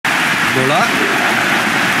Muller.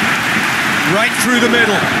 Right through the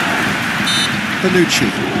middle. Bonucci.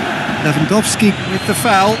 Lewandowski with the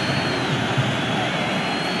foul.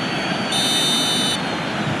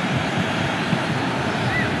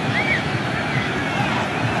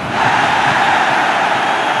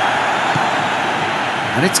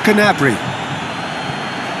 And it's Gnabry.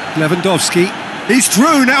 Lewandowski. He's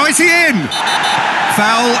through, now is he in?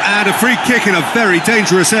 Foul and a free kick in a very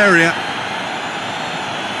dangerous area.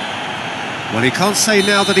 Well, he can't say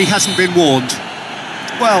now that he hasn't been warned.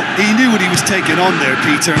 Well, he knew what he was taking on there,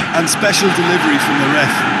 Peter, and special delivery from the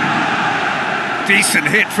ref. Decent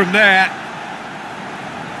hit from there.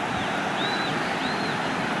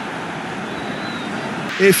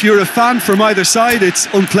 If you're a fan from either side, it's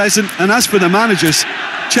unpleasant. And as for the managers,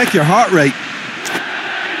 check your heart rate.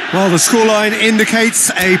 Well, the scoreline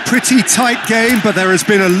indicates a pretty tight game, but there has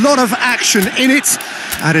been a lot of action in it,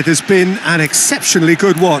 and it has been an exceptionally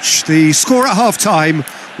good watch. The score at half-time,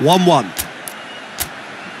 1-1.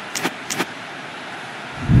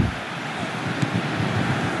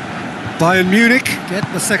 Bayern Munich get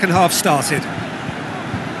the second half started.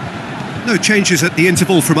 No changes at the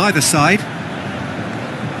interval from either side.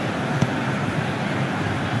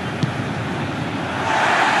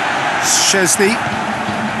 Szczesny.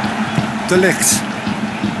 De Ligt.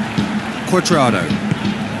 Cuadrado.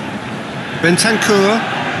 Bentancur.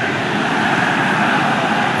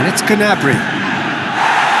 And it's Gnabry.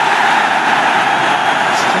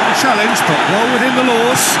 Strong challenge, but well within the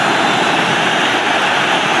laws.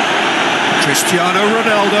 Cristiano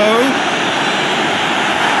Ronaldo.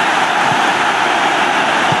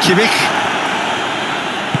 Kimmich.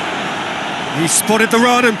 He spotted the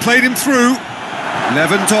run and played him through.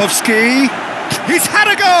 Lewandowski. He's had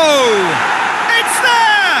a go! It's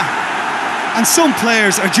there! And some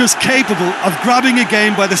players are just capable of grabbing a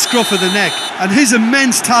game by the scruff of the neck, and his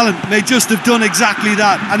immense talent may just have done exactly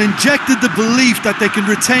that and injected the belief that they can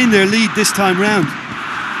retain their lead this time round.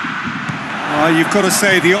 Oh, you've got to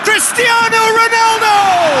say Cristiano Ronaldo!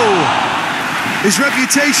 His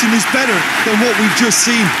reputation is better than what we've just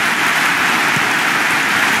seen.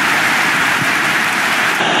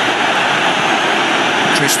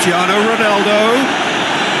 Cristiano Ronaldo.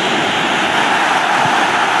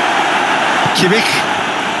 Kimmich.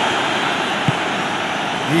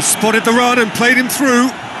 He spotted the run and played him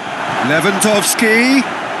through. Lewandowski.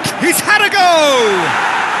 He's had a go!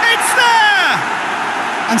 It's there!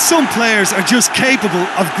 And some players are just capable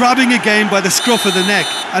of grabbing a game by the scruff of the neck,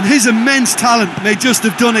 and his immense talent may just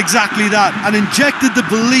have done exactly that and injected the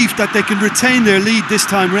belief that they can retain their lead this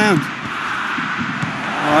time round.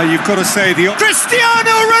 Oh, you've got to say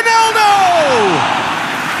Cristiano Ronaldo!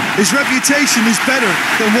 His reputation is better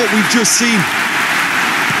than what we've just seen.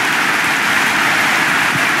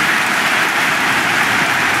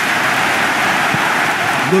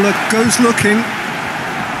 Muller goes looking.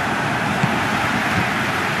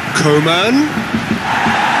 Coman.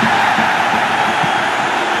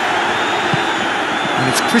 And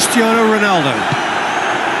it's Cristiano Ronaldo.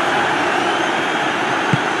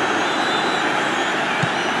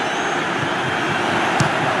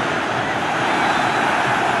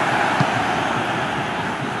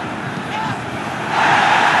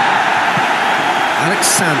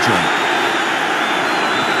 Alexandro.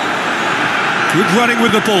 Good running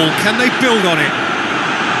with the ball. Can they build on it?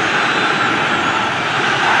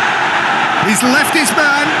 He's left his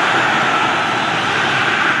man.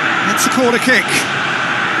 It's a corner kick.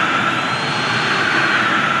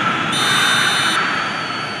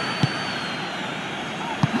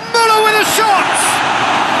 Muller with a shot!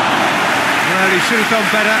 Well, he should have done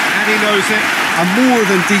better, and he knows it. A more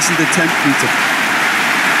than decent attempt, Peter.